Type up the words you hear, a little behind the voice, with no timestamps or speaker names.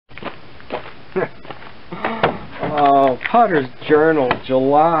Oh, Potter's Journal,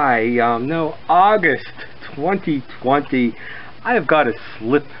 July, no, August 2020. I have got a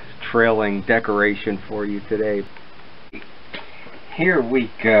slip trailing decoration for you today. Here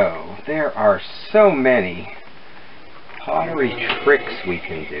we go. There are so many pottery tricks we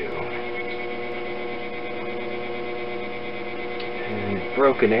can do. And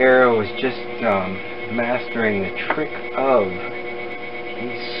Broken Arrow is just mastering the trick of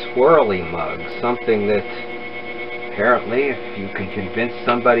these swirly mugs, something that apparently if you can convince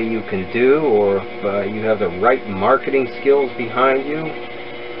somebody you can do, or if you have the right marketing skills behind you,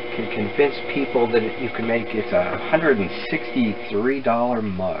 can convince people that you can make. It's a $163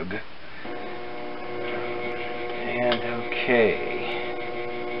 mug. And okay.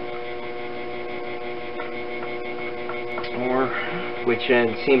 Or, which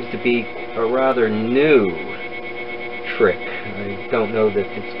seems to be a rather new trick. I don't know that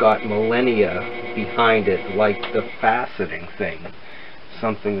it's got millennia behind it, like the faceting thing.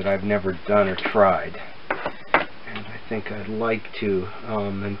 Something that I've never done or tried. And I think I'd like to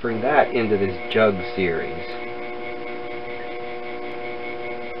and bring that into this jug series.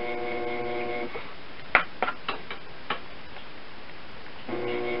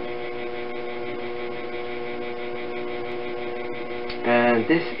 And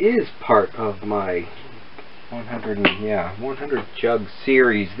this is part of my 100 jug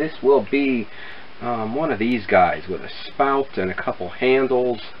series. This will be one of these guys with a spout and a couple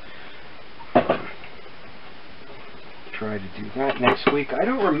handles. Try to do that next week. I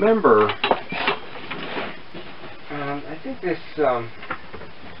don't remember. I think this slip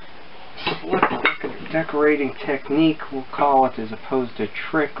decorating technique, we'll call it, as opposed to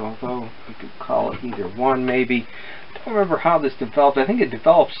trick, although we could call it either one maybe. I don't remember how this developed. I think it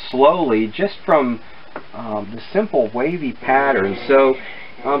developed slowly just from the simple wavy pattern. So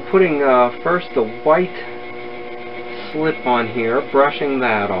I'm putting first the white slip on here, brushing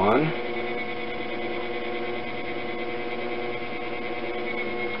that on.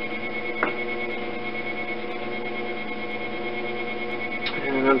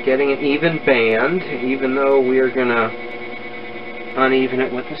 And I'm getting an even band, even though we are going to uneven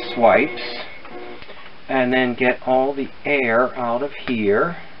it with the swipes. And then get all the air out of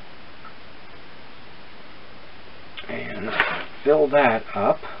here. And fill that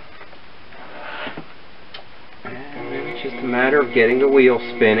up. And then it's just a matter of getting the wheel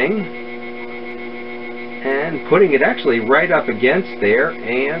spinning and putting it actually right up against there,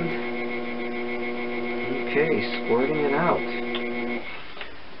 and okay, squirting it out.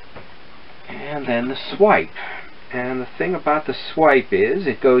 And then the swipe. And the thing about the swipe is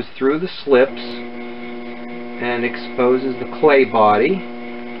it goes through the slips and exposes the clay body,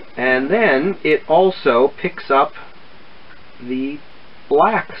 and then it also picks up the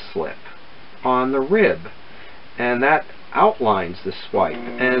black slip on the rib, and that outlines the swipe.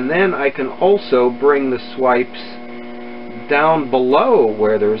 And then I can also bring the swipes down below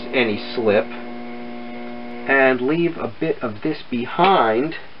where there's any slip and leave a bit of this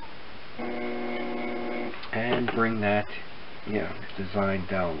behind and bring that design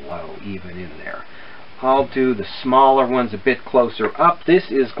down low, even in there. I'll do the smaller ones a bit closer up. This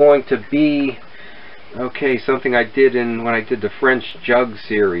is going to be something I did when I did the French jug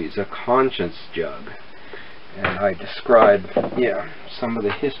series, a conscience jug, and I described some of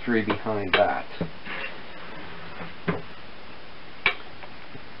the history behind that.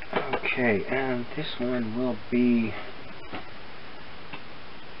 Okay, and this one will be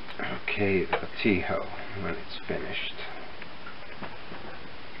the Tiho when it's finished.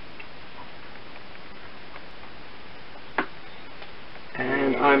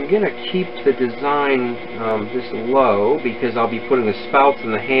 And I'm going to keep the design this low because I'll be putting the spouts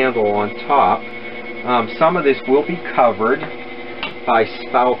and the handle on top. Some of this will be covered by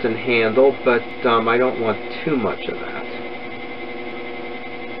spout and handle, but I don't want too much of that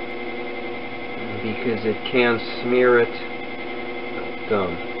because it can smear it.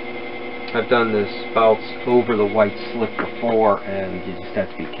 But, I've done the spouts over the white slip before, and you just have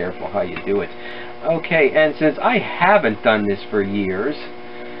to be careful how you do it. Okay, and since I haven't done this for years,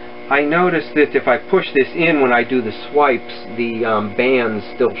 I noticed that if I push this in when I do the swipes, the bands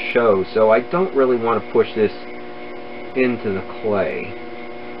still show, so I don't really want to push this into the clay.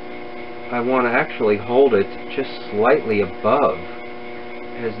 I want to actually hold it just slightly above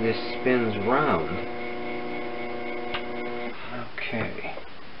as this spins round. Okay.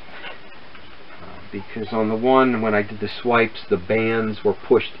 Because on the one, when I did the swipes, the bands were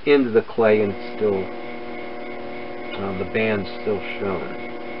pushed into the clay and it's still, the band's still shown.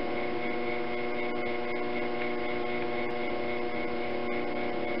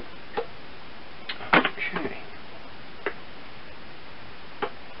 Okay.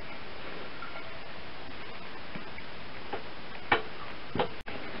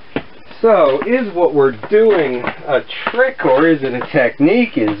 So, is what we're doing a trick or is it a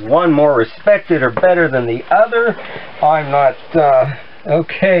technique? Is one more respected or better than the other? I'm not,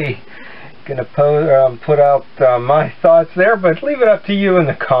 gonna put out my thoughts there, but leave it up to you in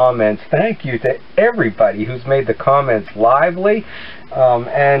the comments. Thank you to everybody who's made the comments lively.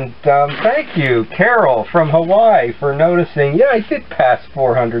 Thank you, Carol from Hawaii, for noticing, yeah, I did pass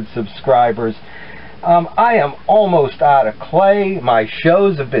 400 subscribers. I am almost out of clay. My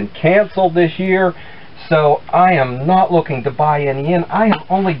shows have been canceled this year, so I am not looking to buy any in. I have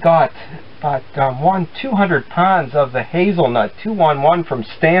only got about 200 pounds of the hazelnut 2-on-1 from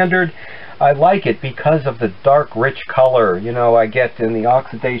Standard. I like it because of the dark, rich color, you know, I get in the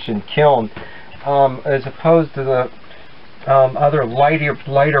oxidation kiln, as opposed to the other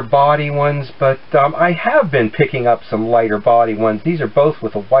lighter body ones. But I have been picking up some lighter body ones. These are both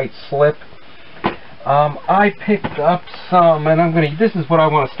with a white slip. I picked up some, and this is what I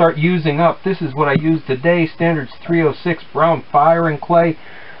want to start using up. This is what I used today, Standard's 306 brown firing clay.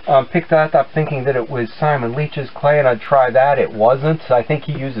 Picked that up thinking that it was Simon Leach's clay, and I'd try that. It wasn't. I think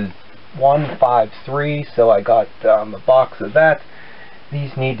he uses 153, so I got a box of that.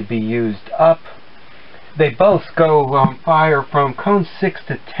 These need to be used up. They both go fire from cone 6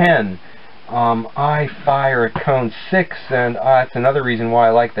 to 10. I fire at cone 6, and that's another reason why I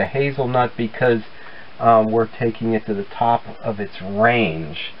like the hazelnut, because we're taking it to the top of its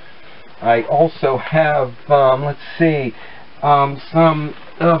range. I also have, let's see, some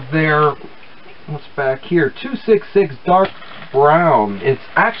of their, what's back here, 266 dark brown. It's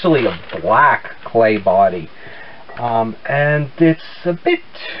actually a black clay body, and it's a bit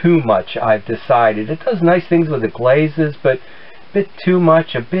too much, I've decided. It does nice things with the glazes, but a bit too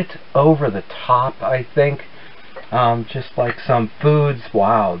much, a bit over the top, I think. Just like some foods.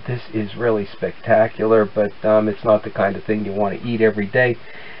 Wow, this is really spectacular, but it's not the kind of thing you want to eat every day.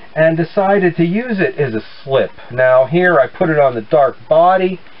 And decided to use it as a slip. Now here I put it on the dark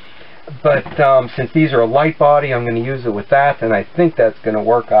body, but since these are a light body, I'm going to use it with that, and I think that's going to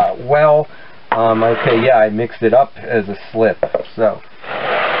work out well. Okay, yeah, I mixed it up as a slip. So,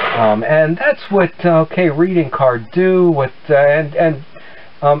 and that's what Reading Card do. What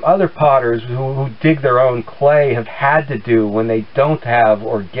other potters who dig their own clay have had to do when they don't have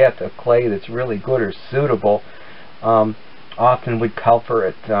or get a clay that's really good or suitable. Often would cover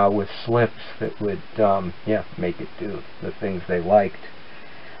it with slips that would, make it do the things they liked.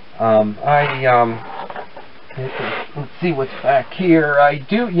 Let's see what's back here.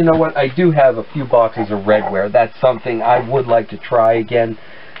 You know what? I do have a few boxes of redware. That's something I would like to try again.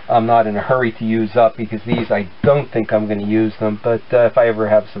 I'm not in a hurry to use up, because these, I don't think I'm going to use them. But if I ever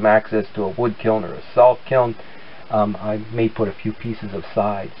have some access to a wood kiln or a salt kiln, I may put a few pieces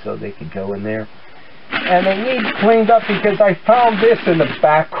aside so they could go in there. And they need cleaned up, because I found this in the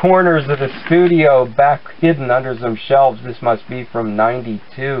back corners of the studio, back hidden under some shelves. This must be from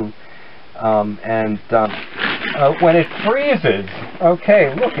 '92. When it freezes,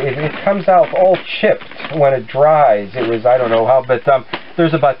 okay, look, it comes out all chipped when it dries. It was, I don't know how, but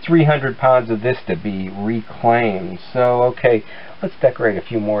there's about 300 pounds of this to be reclaimed. So, okay, let's decorate a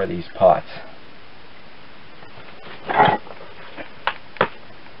few more of these pots.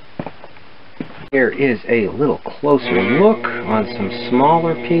 Here is a little closer look on some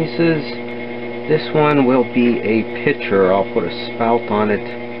smaller pieces. This one will be a pitcher. I'll put a spout on it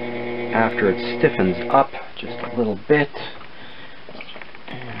after it stiffens up just a little bit.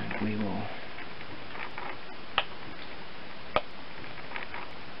 And we will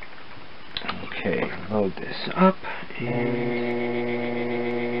load this up,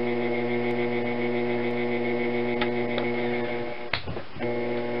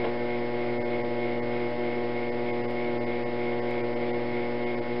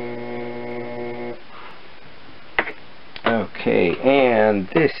 and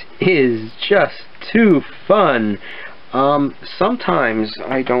this is just too fun. Sometimes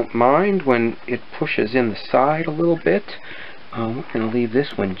I don't mind when it pushes in the side a little bit. We're going to leave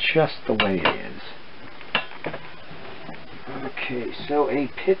this one just the way it is. Okay, so a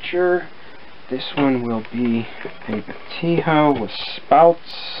pitcher. This one will be a batijo with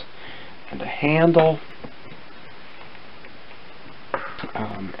spouts and a handle.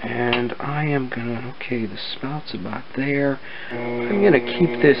 And I am gonna, the spout's about there. I'm gonna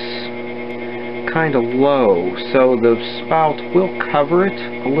keep this kind of low, so the spout will cover it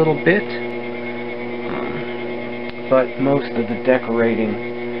a little bit, but most of the decorating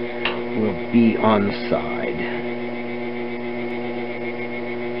will be on the side.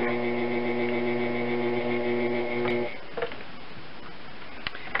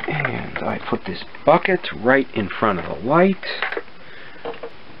 And I put this bucket right in front of the light.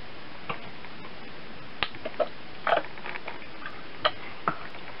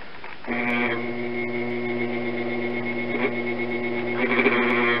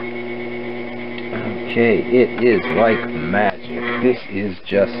 Okay, it is like magic. This is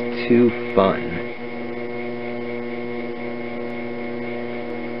just too fun.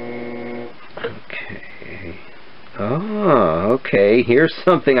 Okay. Oh, okay. Here's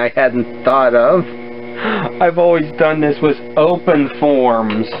something I hadn't thought of. I've always done this with open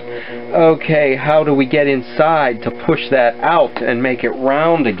forms. Okay, how do we get inside to push that out and make it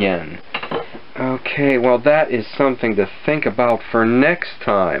round again? Okay, well that is something to think about for next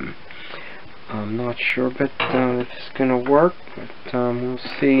time. I'm not sure if it's going to work, but we'll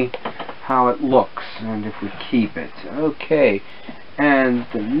see how it looks and if we keep it. Okay, and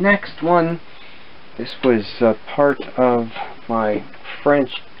the next one, this was part of my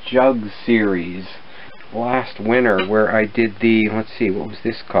French jug series last winter where I did the, let's see, what was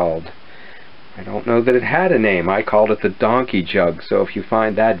this called? I don't know that it had a name. I called it the donkey jug, so if you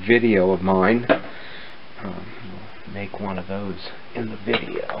find that video of mine, we'll make one of those in the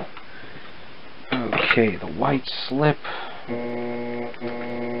video. Okay, the white slip. Load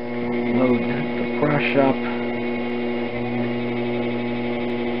the brush up.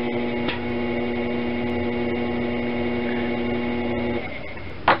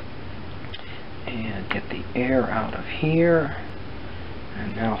 And get the air out of here.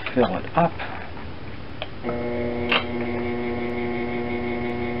 And now fill it up.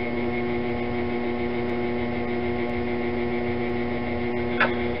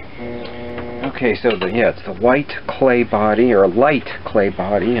 Okay, so it's the white clay body, or light clay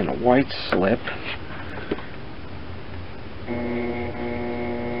body, and a white slip.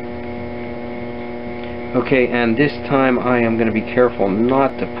 Okay, and this time I am going to be careful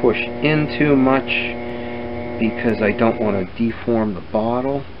not to push in too much because I don't want to deform the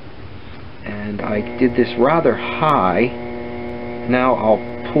bottle. And I did this rather high. Now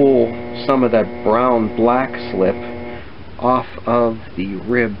I'll pull some of that brown black slip off of the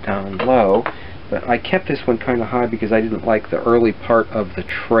rib down low, but I kept this one kind of high because I didn't like the early part of the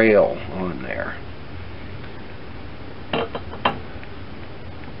trail on there.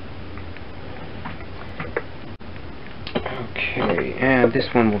 Okay, and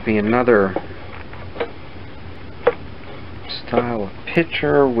this one will be another style of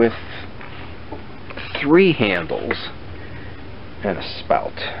pitcher with 3 handles and a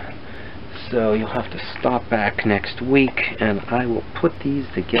spout. So you'll have to stop back next week and I will put these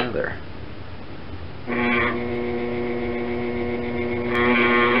together.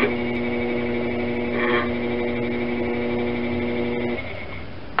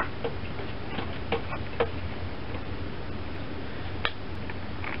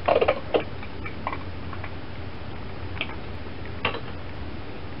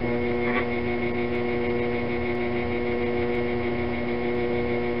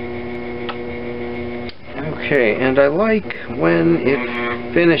 Okay, and I like when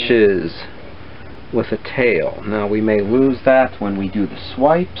it finishes with a tail. Now we may lose that when we do the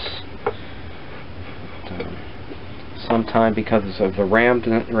swipes. Sometime because of the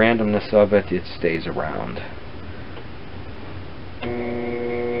randomness of it, it stays around.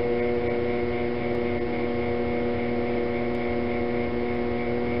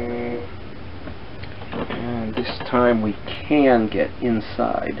 And this time we can get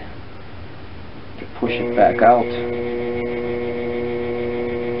inside. Push it back out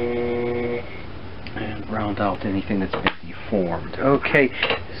and round out anything that's been deformed. Okay,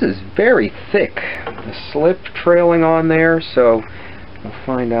 this is very thick, the slip trailing on there, so we'll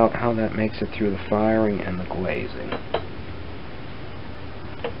find out how that makes it through the firing and the glazing.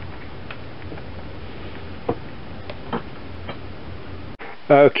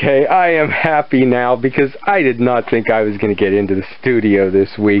 Okay, I am happy now because I did not think I was going to get into the studio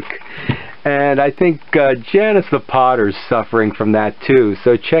this week. And I think Janice the Potter's suffering from that too.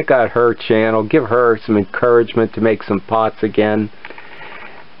 So check out her channel. Give her some encouragement to make some pots again.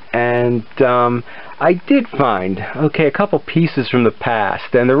 And I did find, okay, a couple pieces from the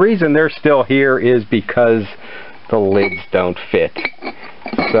past. And the reason they're still here is because the lids don't fit.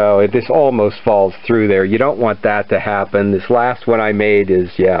 So this almost falls through there. You don't want that to happen. This last one I made is,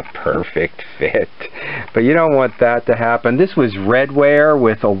 yeah, perfect fit. But you don't want that to happen. This was redware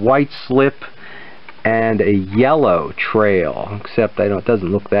with a white slip and a yellow trail. Except it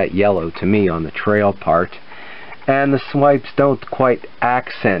doesn't look that yellow to me on the trail part. And the swipes don't quite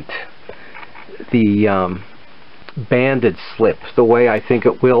accent the banded slip the way I think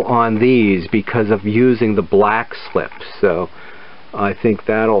it will on these because of using the black slip. So I think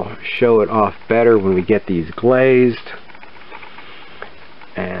that'll show it off better when we get these glazed.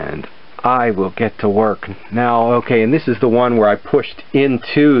 And I will get to work now. Okay, and this is the one where I pushed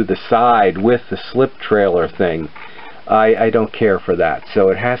into the side with the slip trailer thing. I don't care for that, so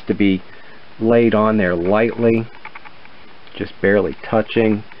it has to be laid on there lightly, just barely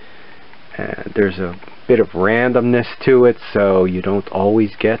touching. And there's a bit of randomness to it, so you don't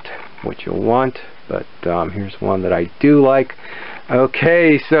always get what you want, but here's one that I do like.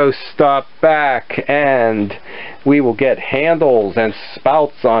 Okay, so stop back and we will get handles and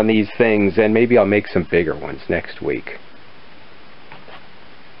spouts on these things, and maybe I'll make some bigger ones next week.